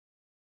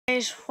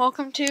Guys,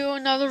 welcome to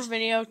another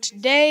video.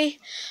 Today,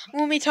 I'm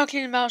going to be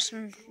talking about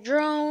some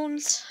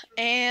drones,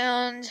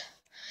 and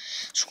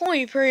it's going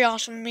to be pretty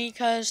awesome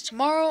because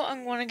tomorrow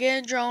I'm going to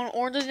get a drone,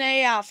 or the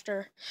day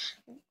after.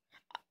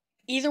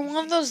 Either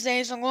one of those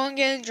days, I'm going to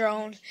get a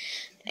drone,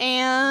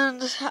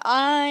 and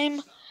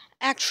I'm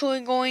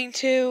actually going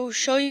to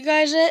show you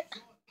guys it.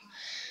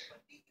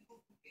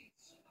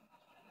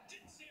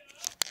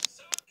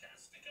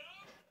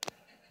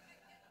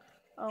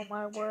 Oh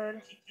my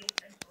word.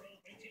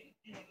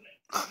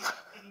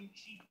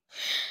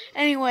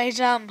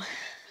 Anyways,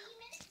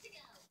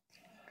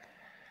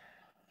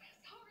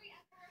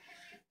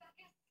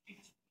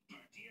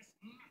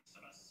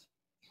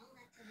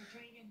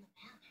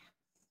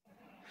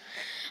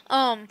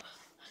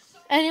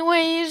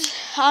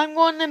 I'm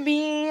going to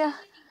be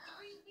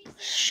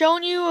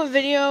showing you a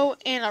video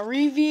and a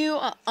review,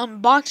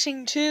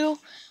 unboxing too,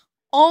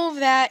 all of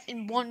that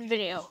in one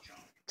video,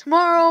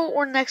 tomorrow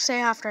or next day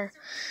after.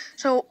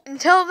 So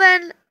until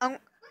then,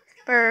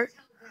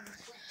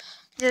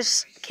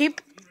 just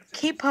keep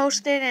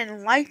posted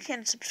and like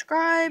and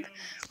subscribe,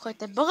 click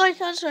the bell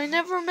icon so you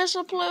never miss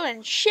a upload,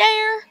 and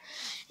share,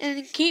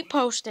 and keep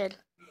posted.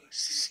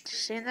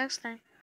 See you next time.